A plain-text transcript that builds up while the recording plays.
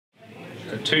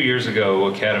2 years ago,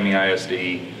 Academy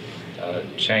ISD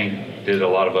did a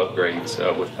lot of upgrades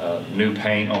with new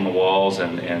paint on the walls,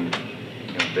 and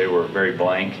they were very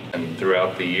blank. And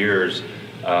throughout the years,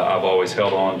 I've always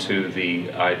held on to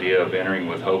the idea of entering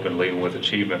with hope and leaving with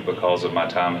achievement because of my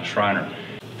time at Schreiner.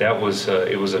 That was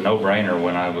it was a no-brainer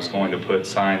when I was going to put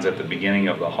signs at the beginning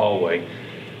of the hallway.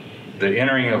 The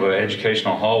entering of an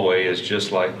educational hallway is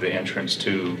just like the entrance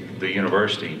to the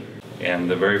university. And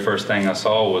the very first thing I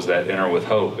saw was that enter with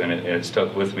hope, and it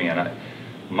stuck with me. And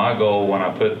my goal when I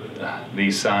put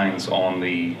these signs on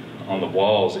the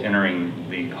walls entering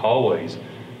the hallways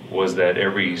was that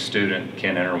every student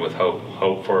can enter with hope.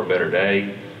 Hope for a better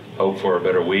day, hope for a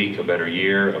better week, a better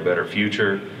year, a better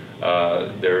future.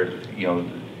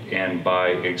 And by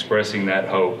expressing that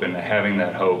hope and having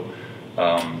that hope,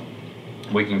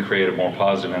 we can create a more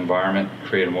positive environment,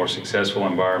 create a more successful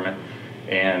environment,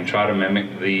 and try to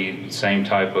mimic the same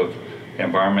type of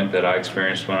environment that I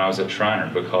experienced when I was at Schreiner,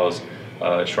 because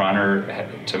Schreiner,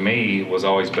 to me, was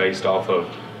always based off of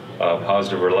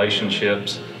positive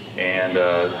relationships, and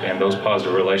those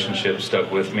positive relationships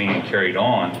stuck with me and carried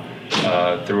on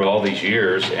through all these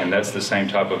years, and that's the same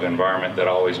type of environment that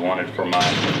I always wanted for my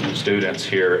students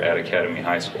here at Academy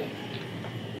High School.